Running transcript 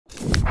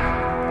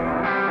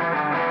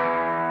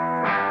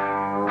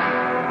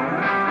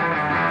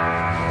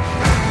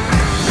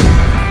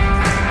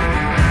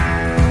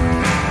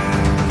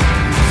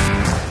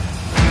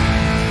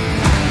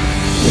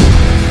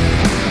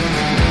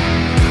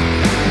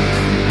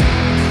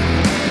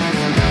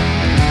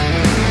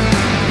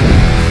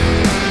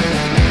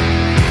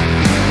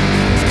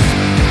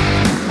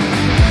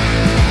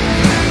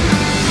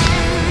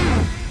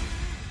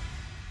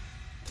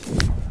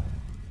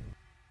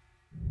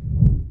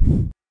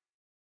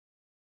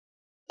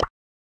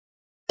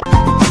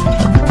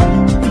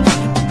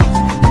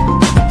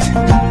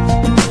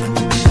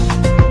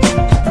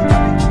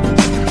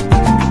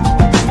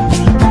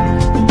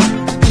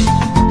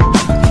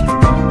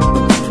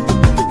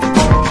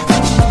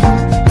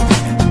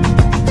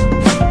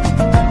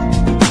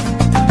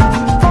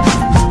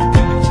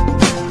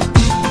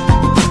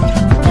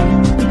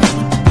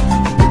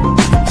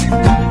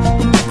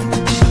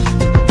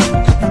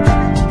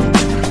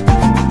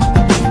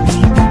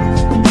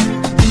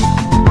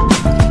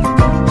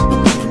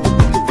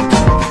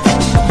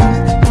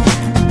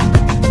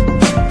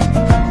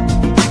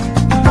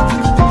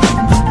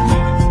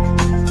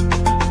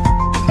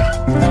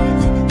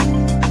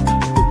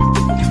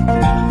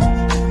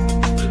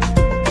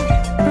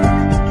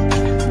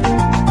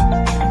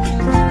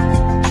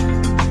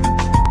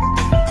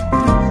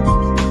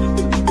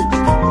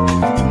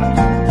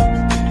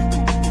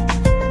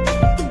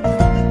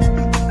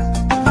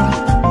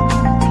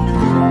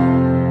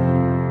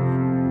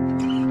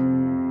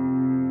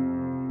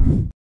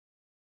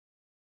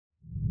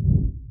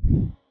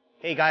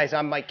Hey guys,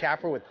 I'm Mike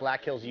Capper with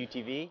Black Hills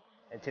UTV,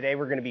 and today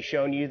we're going to be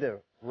showing you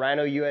the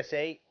Rhino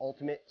USA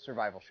Ultimate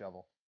Survival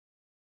Shovel.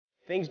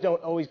 Things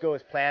don't always go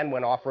as planned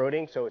when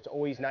off-roading, so it's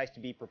always nice to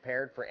be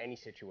prepared for any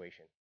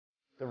situation.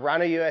 The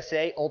Rhino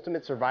USA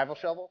Ultimate Survival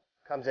Shovel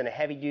comes in a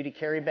heavy-duty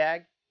carry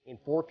bag in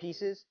 4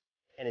 pieces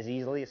and is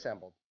easily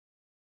assembled.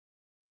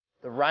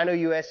 The Rhino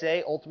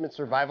USA Ultimate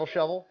Survival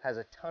Shovel has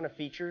a ton of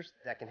features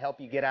that can help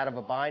you get out of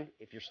a bind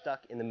if you're stuck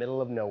in the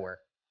middle of nowhere.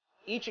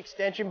 Each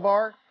extension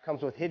bar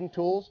comes with hidden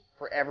tools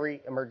for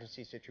every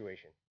emergency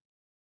situation.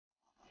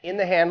 In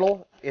the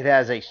handle, it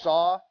has a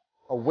saw,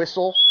 a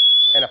whistle,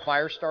 and a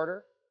fire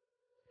starter.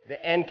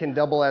 The end can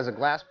double as a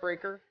glass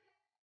breaker.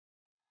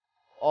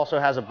 Also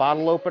has a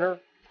bottle opener,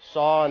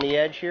 saw on the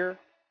edge here,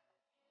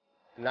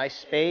 a nice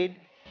spade,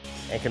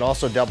 and can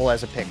also double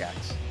as a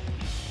pickaxe.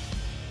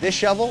 This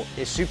shovel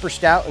is super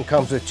stout and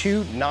comes with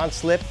 2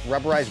 non-slip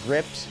rubberized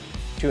grips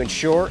to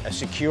ensure a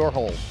secure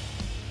hold.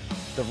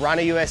 The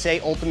Rhino USA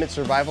Ultimate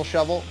Survival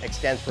Shovel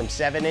extends from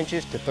 7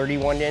 inches to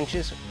 31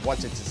 inches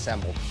once it's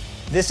assembled.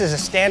 This is a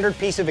standard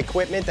piece of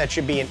equipment that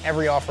should be in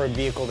every off-road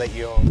vehicle that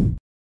you own.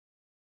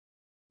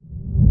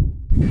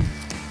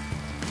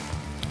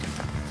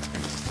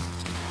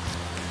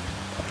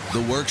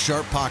 The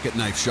Worksharp Pocket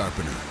Knife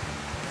Sharpener.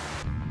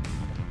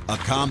 A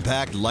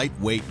compact,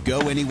 lightweight,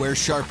 go-anywhere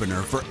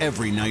sharpener for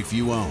every knife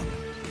you own.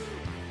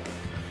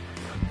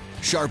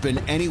 Sharpen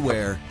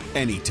anywhere,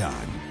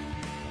 anytime.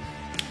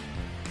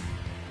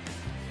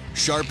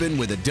 Sharpen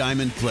with a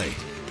diamond plate.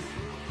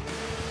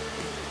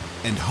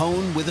 And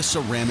hone with a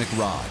ceramic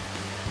rod.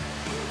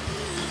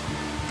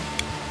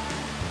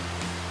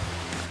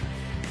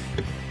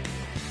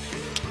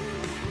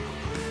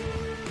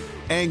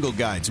 Angle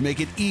guides make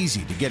it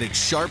easy to get it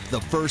sharp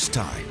the first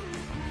time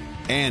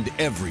and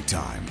every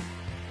time.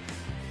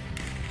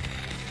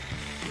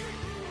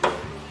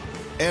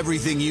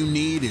 Everything you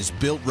need is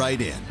built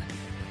right in.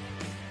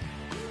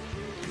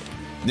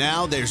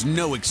 Now there's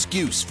no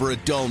excuse for a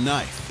dull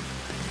knife.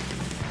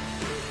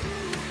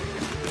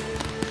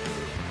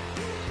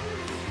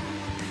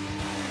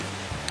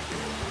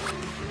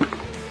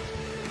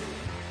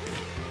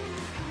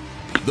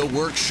 The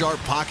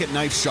Worksharp Pocket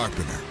Knife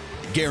Sharpener,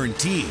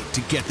 guaranteed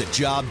to get the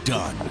job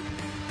done,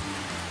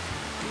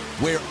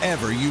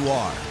 wherever you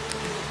are.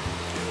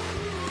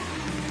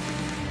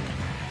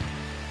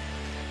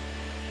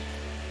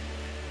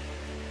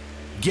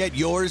 Get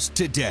yours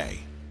today.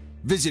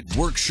 Visit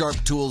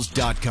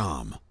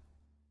WorksharpTools.com.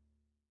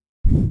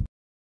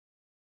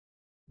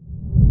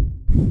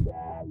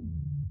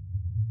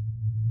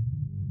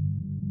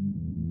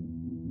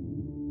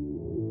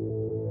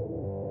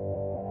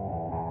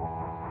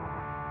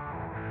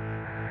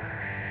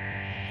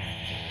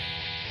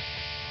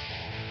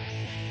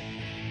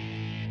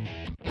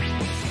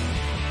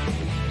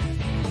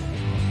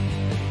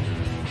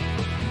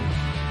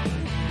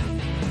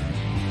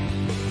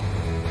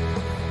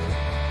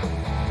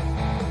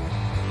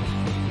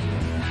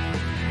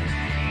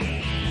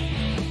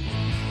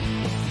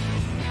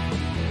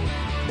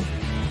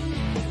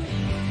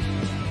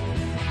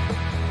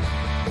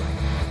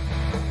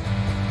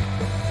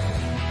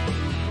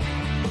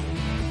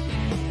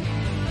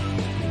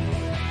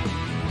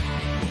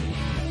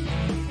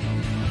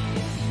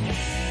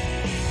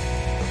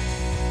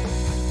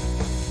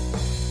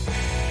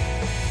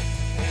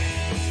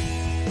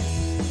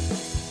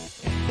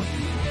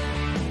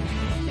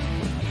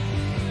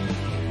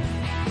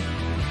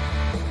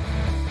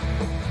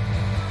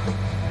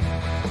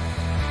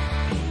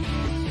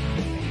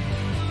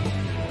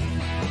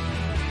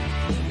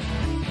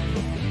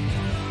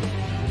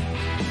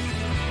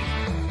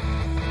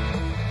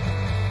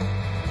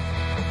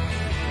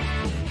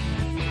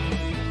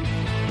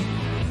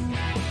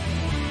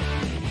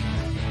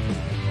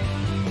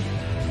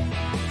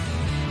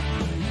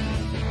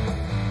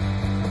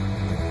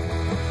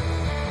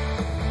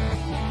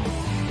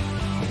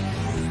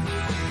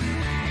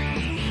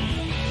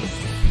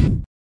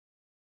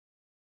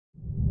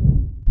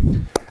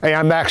 Hey,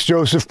 I'm Max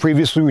Joseph.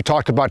 Previously, we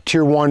talked about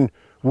Tier 1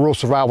 rural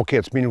survival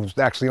kits, meaning it was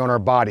actually on our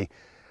body.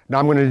 Now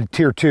I'm going to do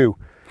Tier 2.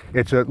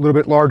 It's a little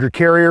bit larger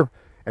carrier,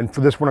 and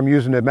for this one I'm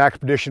using the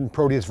Maxpedition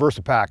Proteus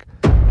VersaPack.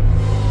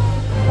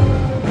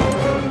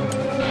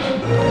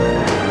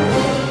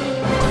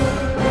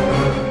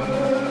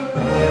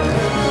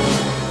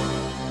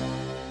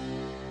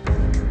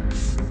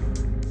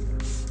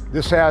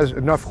 This has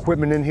enough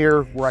equipment in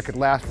here where I could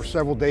last for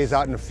several days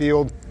out in the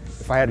field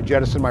if I had to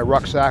jettison my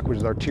rucksack, which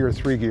is our Tier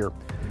 3 gear.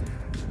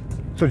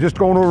 So just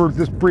going over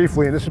this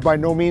briefly, and this is by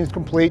no means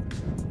complete,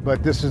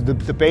 but this is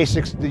the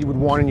basics that you would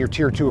want in your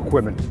Tier 2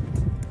 equipment.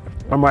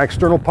 On my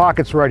external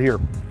pockets right here,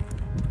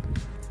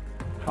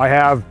 I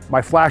have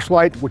my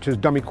flashlight, which is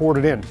dummy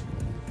corded in.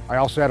 I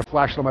also had a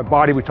flashlight on my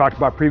body we talked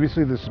about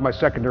previously. This is my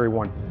secondary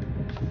one.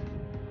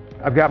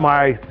 I've got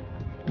my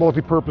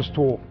multi-purpose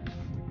tool,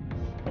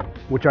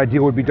 which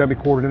ideally would be dummy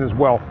corded in as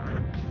well.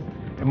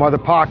 In my other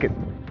pocket,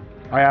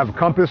 I have a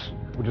compass,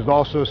 which is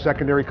also a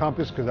secondary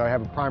compass because I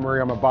have a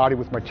primary on my body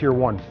with my Tier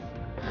 1.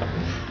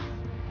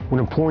 When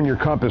employing your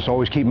compass,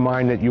 always keep in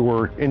mind that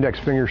your index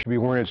finger should be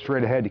pointed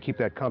straight ahead to keep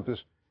that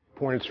compass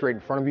pointed straight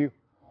in front of you.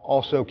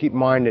 Also keep in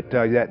mind that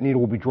that needle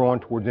will be drawn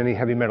towards any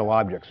heavy metal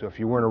object. So if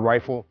you're wearing a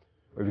rifle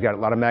or if you've got a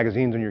lot of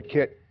magazines on your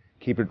kit,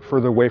 keep it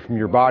further away from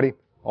your body.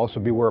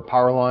 Also be aware of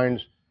power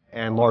lines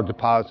and large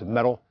deposits of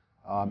metal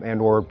and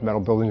or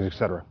metal buildings,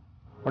 etc.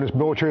 On this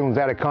military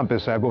lensatic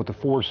compass, I have both the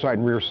forward sight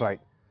and rear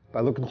sight. By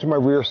looking through my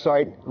rear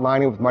sight,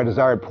 lining it with my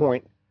desired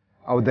point,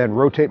 I would then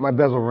rotate my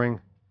bezel ring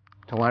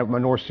to line up with my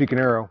north-seeking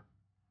arrow,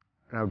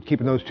 and I would keep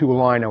those two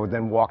aligned. I would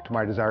then walk to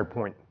my desired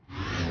point.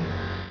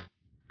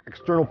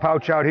 External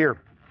pouch out here.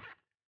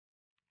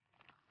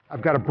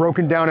 I've got a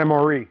broken down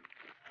MRE,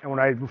 and when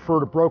I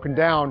refer to broken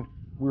down,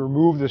 we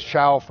remove this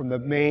shell from the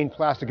main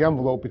plastic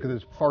envelope because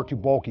it's far too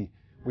bulky.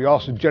 We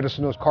also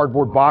jettison those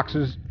cardboard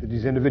boxes that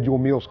these individual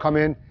meals come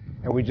in,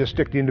 and we just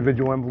stick the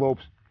individual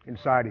envelopes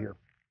inside of here.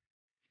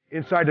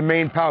 Inside the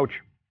main pouch,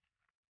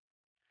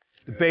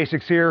 the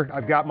basics here,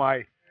 I've got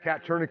my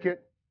cat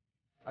tourniquet,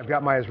 I've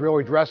got my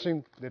Israeli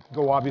dressing that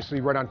go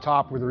obviously right on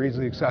top where they're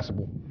easily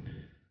accessible.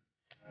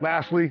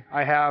 Lastly,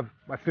 I have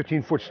my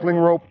 15-foot sling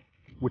rope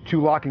with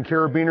 2 locking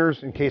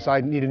carabiners in case I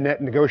need to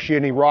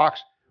negotiate any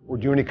rocks or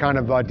do any kind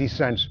of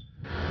descents.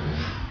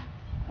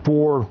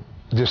 For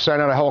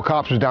descent out of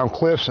helicopters down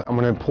cliffs, I'm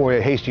going to employ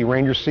a hasty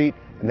ranger seat,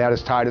 and that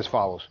is tied as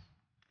follows.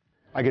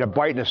 I get a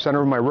bite in the center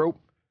of my rope.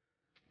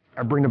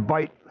 I bring the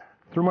bite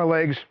through my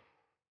legs,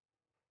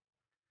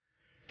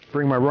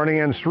 bring my running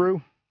ends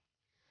through,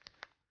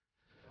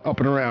 up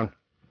and around,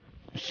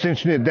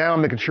 cinching it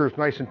down, making sure it's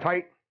nice and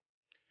tight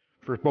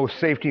for both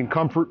safety and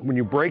comfort when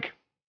you break.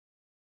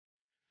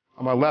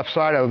 On my left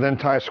side, I will then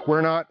tie a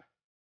square knot,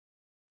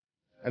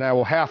 and I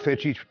will half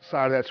hitch each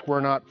side of that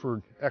square knot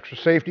for extra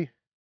safety.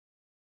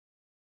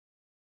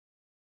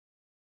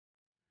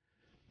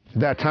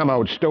 At that time, I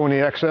would stow in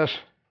the excess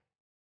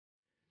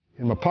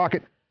in my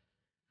pocket,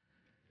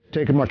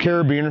 taking my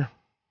carabiner,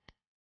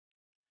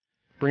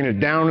 bringing it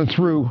down and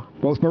through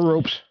both my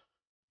ropes,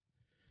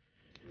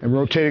 and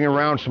rotating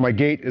around so my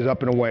gate is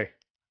up and away.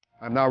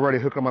 I'm now ready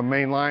to hook on my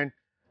main line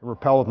and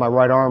rappel with my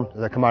right arm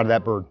as I come out of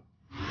that bird.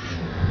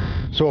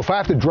 So if I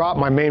have to drop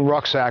my main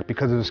rucksack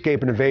because of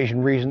escape and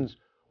evasion reasons,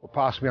 or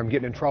possibly I'm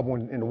getting in trouble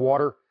in the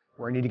water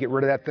where I need to get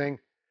rid of that thing,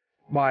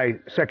 my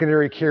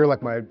secondary gear,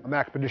 like my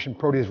Maxpedition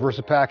Proteus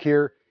VersaPack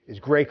here, is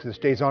great because it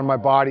stays on my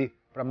body,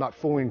 but I'm not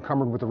fully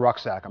encumbered with the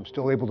rucksack. I'm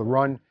still able to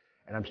run,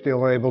 and I'm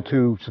still able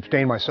to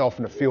sustain myself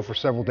in the field for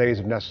several days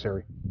if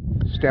necessary.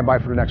 Stand by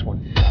for the next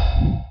one.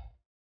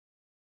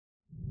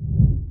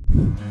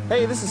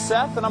 Hey, this is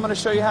Seth, and I'm going to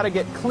show you how to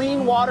get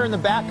clean water in the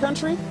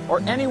backcountry or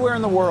anywhere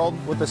in the world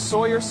with the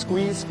Sawyer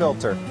Squeeze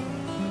filter.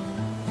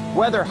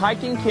 Whether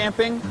hiking,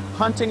 camping,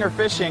 hunting, or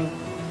fishing,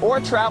 or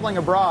traveling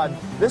abroad,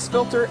 this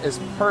filter is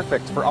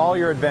perfect for all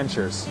your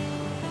adventures.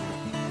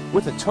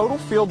 With a total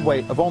field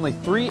weight of only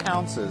 3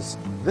 ounces,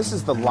 this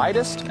is the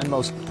lightest and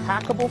most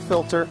packable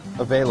filter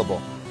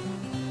available.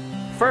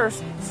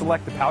 First,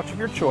 select the pouch of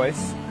your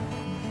choice,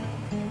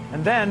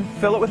 and then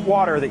fill it with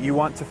water that you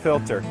want to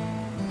filter.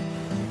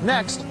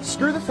 Next,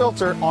 screw the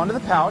filter onto the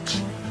pouch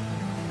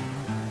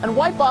and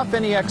wipe off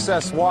any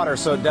excess water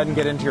so it doesn't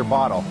get into your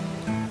bottle.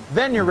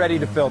 Then you're ready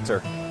to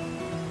filter.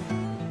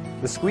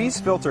 The Squeeze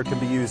filter can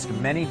be used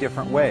many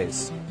different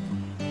ways.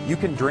 You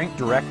can drink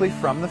directly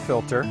from the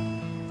filter,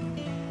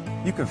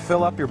 you can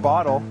fill up your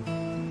bottle,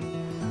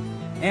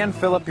 and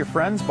fill up your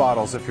friends'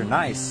 bottles if you're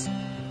nice.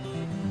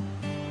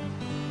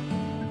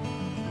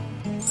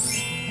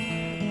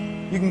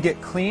 You can get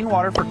clean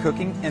water for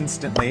cooking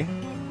instantly.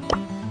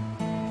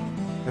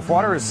 If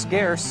water is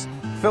scarce,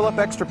 fill up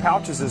extra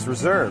pouches as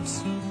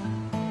reserves.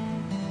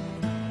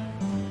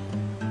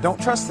 Don't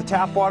trust the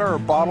tap water or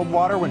bottled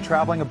water when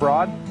traveling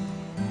abroad.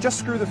 Just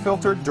screw the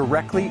filter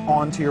directly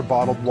onto your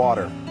bottled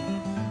water.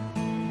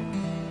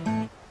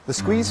 The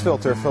Squeeze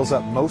filter fills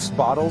up most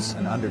bottles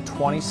in under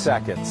 20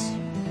 seconds.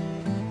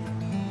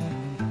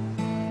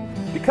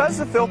 Because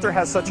the filter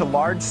has such a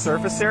large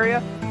surface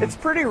area, it's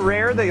pretty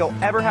rare that you'll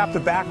ever have to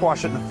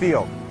backwash it in the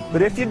field.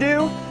 But if you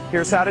do,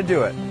 here's how to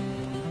do it.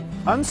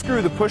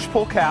 Unscrew the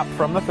push-pull cap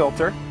from the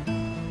filter,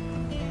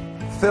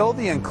 fill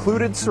the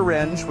included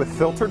syringe with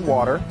filtered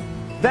water,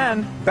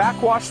 then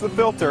backwash the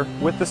filter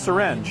with the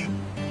syringe.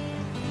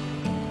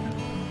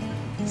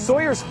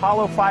 Sawyer's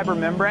hollow fiber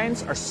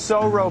membranes are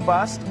so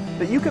robust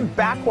that you can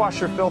backwash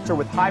your filter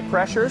with high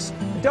pressures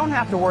and don't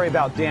have to worry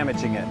about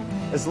damaging it.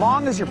 As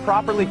long as you're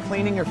properly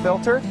cleaning your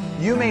filter,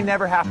 you may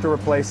never have to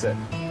replace it.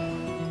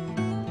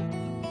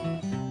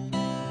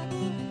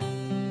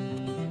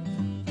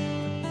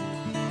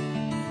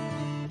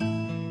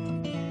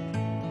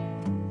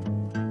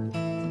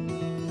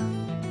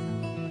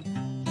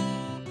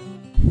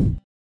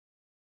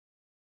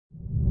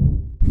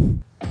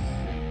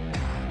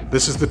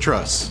 This is the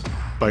Truss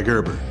by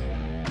Gerber.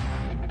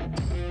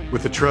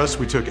 With the Truss,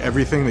 we took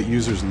everything that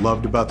users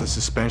loved about the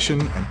suspension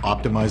and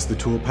optimized the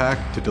tool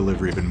pack to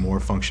deliver even more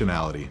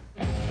functionality.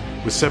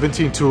 With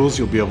 17 tools,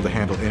 you'll be able to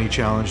handle any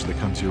challenge that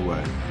comes your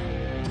way.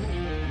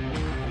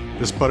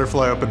 This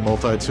butterfly open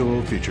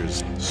multi-tool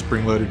features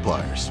spring-loaded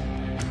pliers.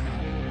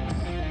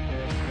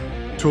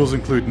 Tools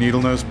include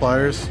needle nose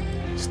pliers,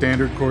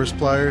 standard coarse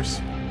pliers,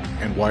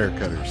 and wire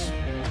cutters.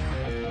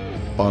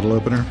 Bottle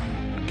opener,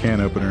 can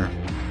opener,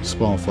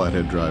 small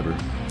flathead driver,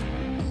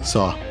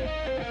 saw,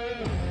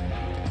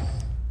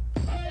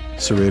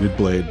 serrated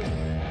blade,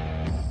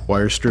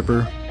 wire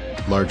stripper,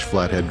 large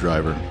flathead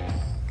driver,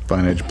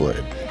 fine edge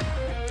blade,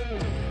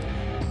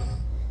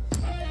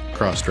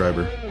 cross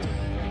driver,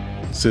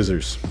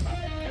 scissors,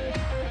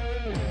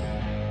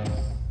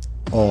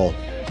 awl,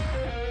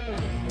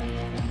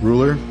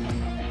 ruler,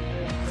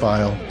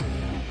 file,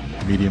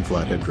 medium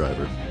flathead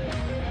driver.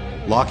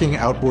 Locking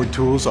outboard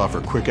tools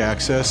offer quick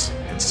access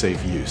and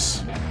safe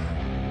use.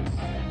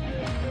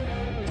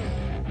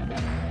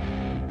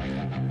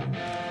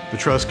 The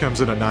truss comes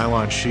in a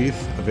nylon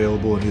sheath,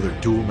 available in either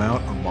dual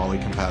mount or MOLLE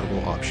compatible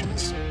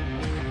options.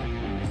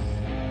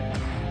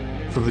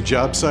 From the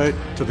job site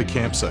to the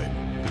campsite,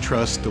 the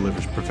truss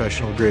delivers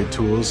professional grade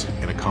tools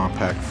in a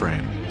compact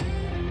frame.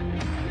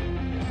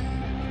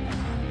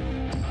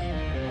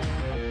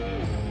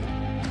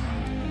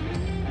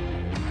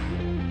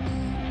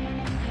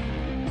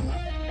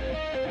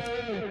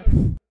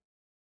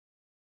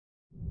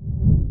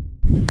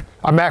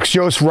 I'm Max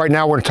Joseph. Right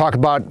now we're going to talk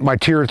about my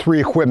Tier 3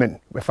 equipment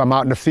if I'm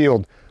out in the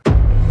field.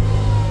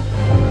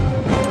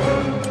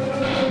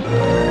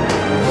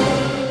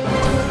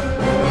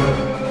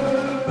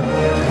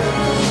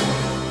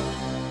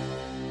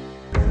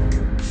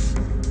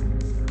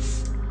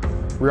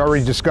 We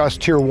already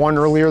discussed Tier 1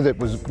 earlier, that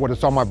was what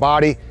is on my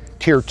body.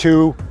 Tier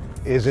 2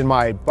 is in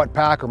my butt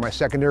pack or my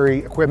secondary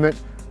equipment.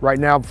 Right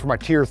now for my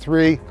Tier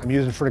 3, I'm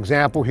using for an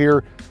example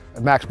here, a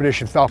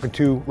Maxpedition Falcon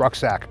 2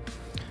 rucksack.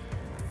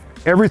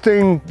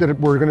 Everything that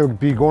we're going to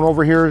be going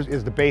over here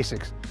is the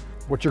basics.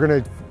 What you're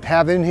going to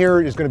have in here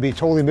is going to be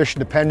totally mission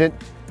dependent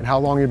and how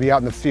long you'll be out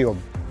in the field.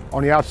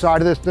 On the outside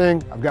of this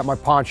thing, I've got my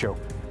poncho.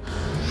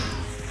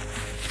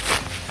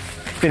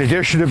 In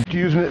addition to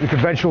using it in the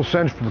conventional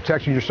sense for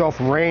protecting yourself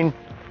from rain,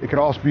 it can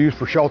also be used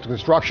for shelter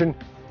construction.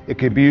 It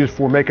could be used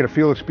for making a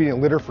field expedient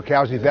litter for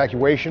casualty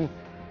evacuation,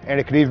 and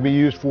it could even be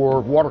used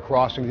for water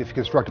crossings if you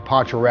construct a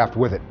poncho raft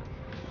with it.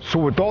 So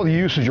with all the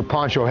uses your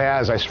poncho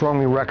has, I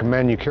strongly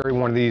recommend you carry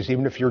one of these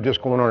even if you're just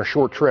going on a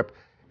short trip,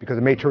 because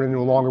it may turn into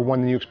a longer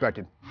one than you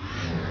expected.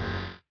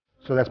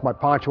 So that's my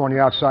poncho on the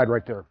outside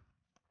right there.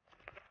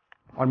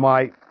 On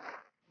my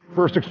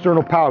first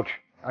external pouch,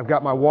 I've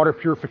got my water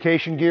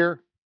purification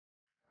gear,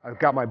 I've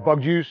got my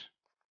bug juice,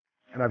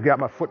 and I've got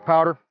my foot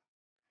powder,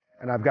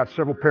 and I've got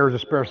several pairs of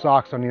spare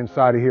socks on the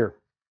inside of here.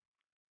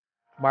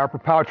 My upper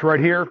pouch right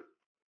here,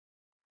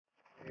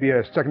 be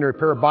a secondary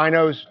pair of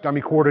binos,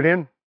 dummy corded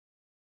in.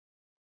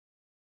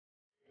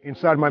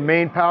 Inside my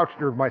main pouch,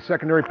 or my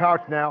secondary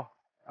pouch now,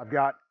 I've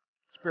got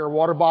spare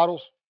water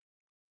bottles.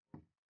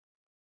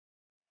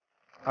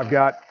 I've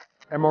got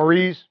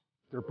MREs,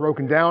 they're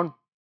broken down.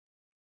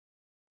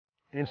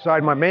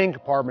 Inside my main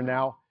compartment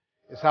now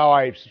is how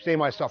I sustain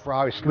myself for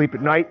how I sleep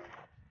at night.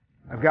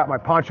 I've got my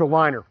poncho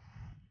liner.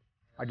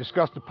 I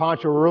discussed the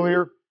poncho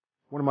earlier.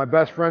 One of my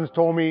best friends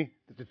told me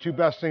that the two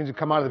best things that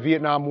come out of the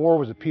Vietnam War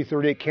was a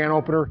P-38 can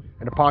opener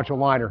and a poncho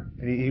liner,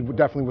 and he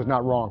definitely was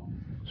not wrong.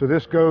 So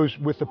this goes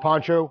with the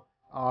poncho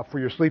for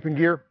your sleeping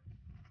gear.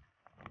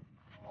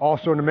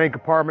 Also in the main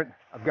compartment,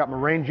 I've got my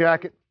rain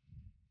jacket.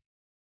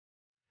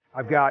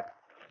 I've got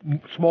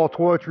small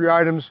toiletry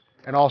items,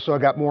 and also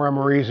I've got more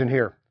MREs in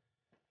here.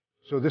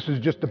 So this is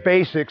just the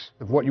basics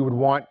of what you would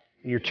want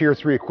in your Tier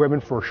 3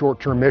 equipment for a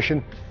short-term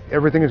mission.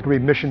 Everything is going to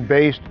be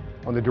mission-based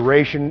on the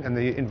duration and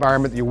the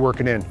environment that you're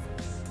working in.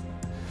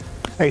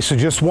 Hey, so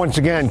just once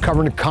again,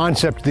 covering the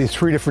concept of these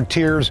three different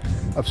tiers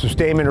of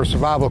sustainment or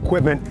survival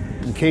equipment.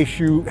 In case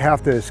you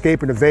have to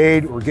escape and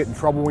evade or get in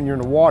trouble when you're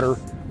in the water,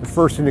 the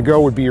first thing to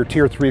go would be your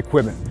Tier 3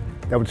 equipment.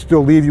 That would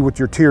still leave you with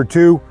your Tier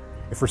 2.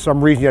 If for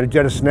some reason you had to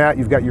jettison that,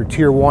 you've got your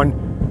Tier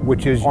 1,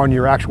 which is on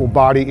your actual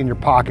body in your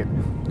pocket.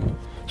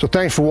 So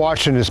thanks for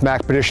watching this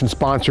Maxpedition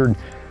sponsored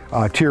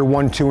Tier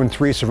 1, 2, and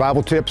 3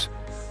 survival tips.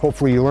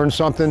 Hopefully you learned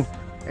something.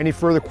 Any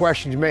further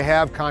questions you may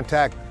have,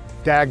 contact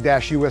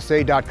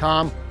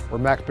dag-usa.com or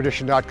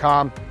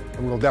maxpedition.com,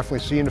 and we'll definitely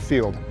see you in the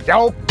field.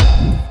 Ciao!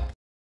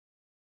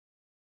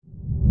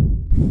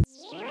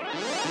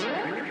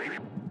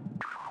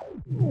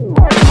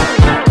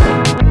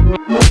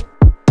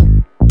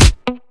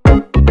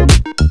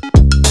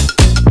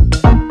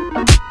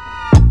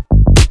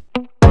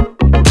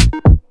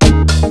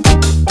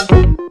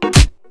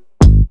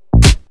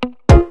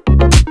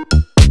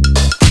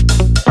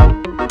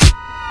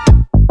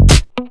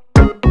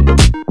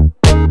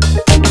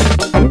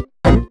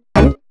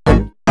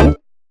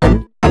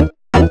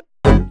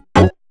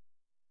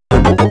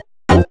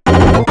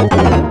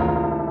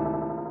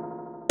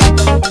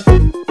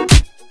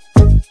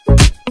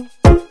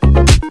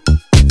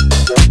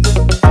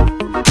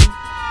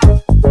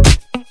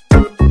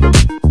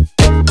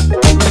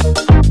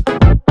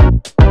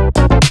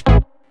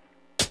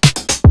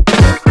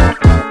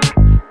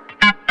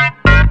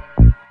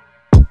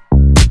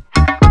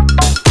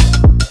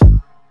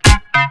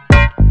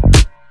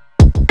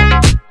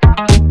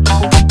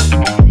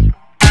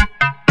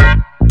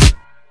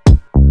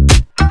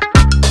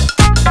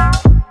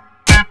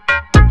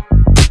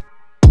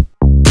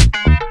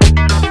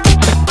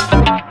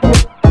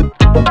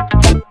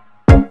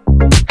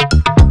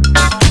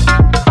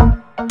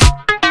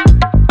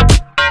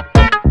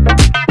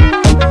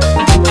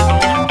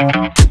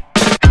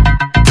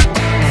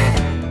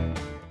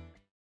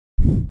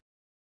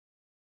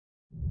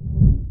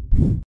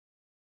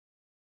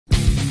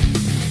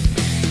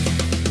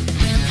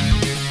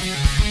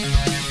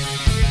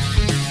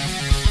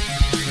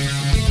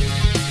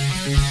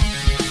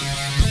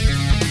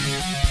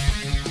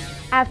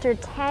 After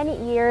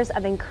 10 years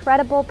of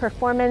incredible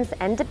performance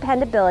and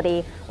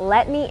dependability,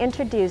 let me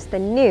introduce the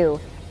new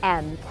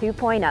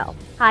M2.0.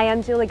 Hi,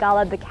 I'm Julie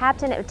Golub, the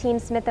captain of Team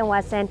Smith &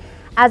 Wesson.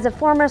 As a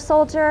former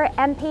soldier,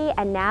 MP,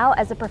 and now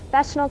as a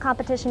professional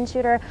competition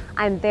shooter,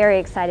 I'm very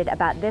excited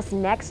about this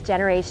next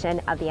generation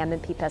of the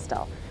M&P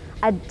pistol.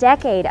 A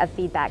decade of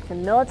feedback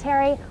from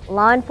military,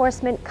 law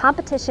enforcement,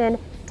 competition,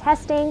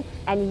 testing,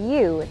 and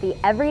you, the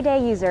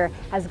everyday user,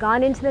 has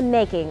gone into the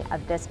making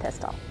of this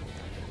pistol.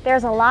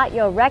 There's a lot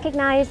you'll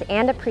recognize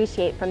and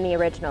appreciate from the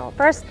original.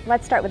 First,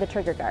 let's start with the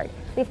trigger guard.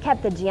 We've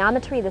kept the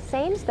geometry the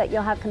same so that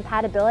you'll have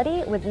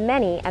compatibility with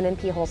many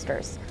M&P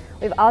holsters.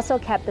 We've also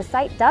kept the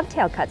sight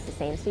dovetail cuts the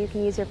same so you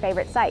can use your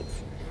favorite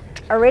sights.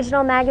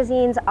 Original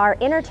magazines are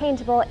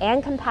interchangeable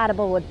and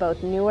compatible with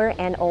both newer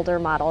and older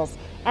models.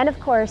 And of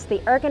course, the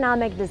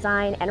ergonomic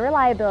design and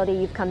reliability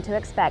you've come to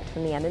expect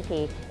from the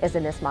M&P is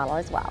in this model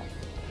as well.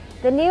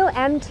 The new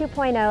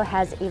M2.0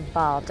 has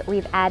evolved.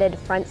 We've added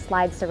front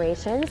slide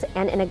serrations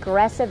and an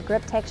aggressive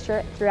grip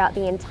texture throughout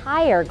the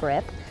entire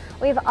grip.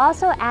 We've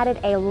also added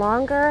a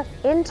longer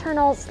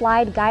internal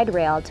slide guide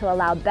rail to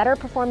allow better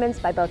performance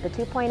by both the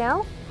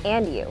 2.0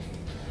 and you.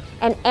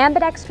 An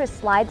ambidextrous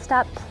slide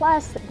stop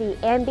plus the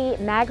Ambi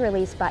mag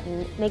release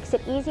button makes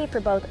it easy for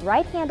both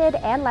right-handed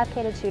and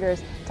left-handed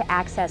shooters to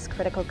access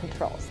critical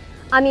controls.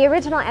 On the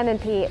original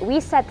M&P, we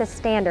set the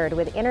standard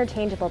with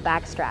interchangeable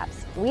back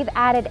straps. We've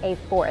added a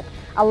fourth,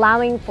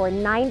 allowing for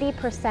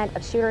 90%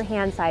 of shooter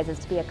hand sizes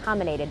to be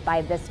accommodated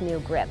by this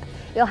new grip.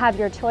 You'll have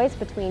your choice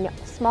between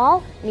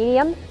small,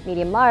 medium,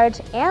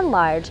 medium-large, and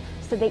large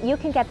so that you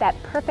can get that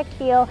perfect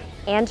feel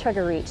and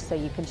trigger reach so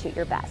you can shoot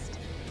your best.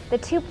 The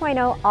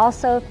 2.0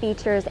 also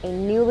features a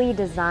newly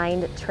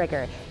designed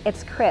trigger.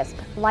 It's crisp,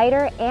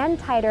 lighter, and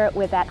tighter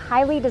with that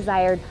highly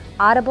desired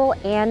audible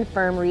and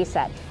firm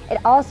reset. It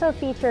also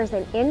features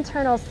an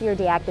internal sear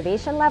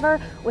deactivation lever,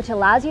 which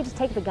allows you to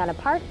take the gun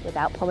apart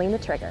without pulling the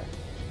trigger.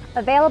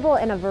 Available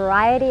in a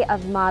variety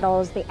of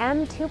models, the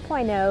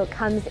M2.0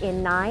 comes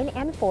in 9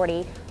 and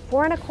 40,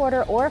 4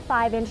 1/4 or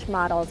 5-inch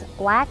models,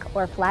 black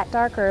or flat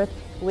dark earth,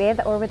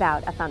 with or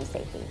without a thumb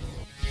safety.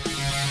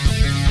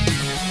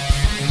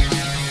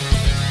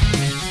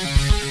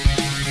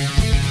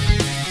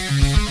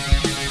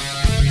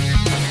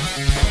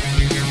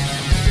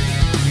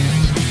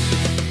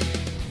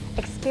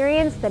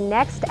 Experience the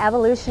next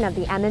evolution of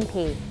the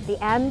M&P, the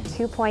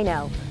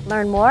M2.0.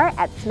 Learn more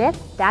at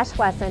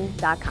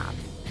smith-wesson.com.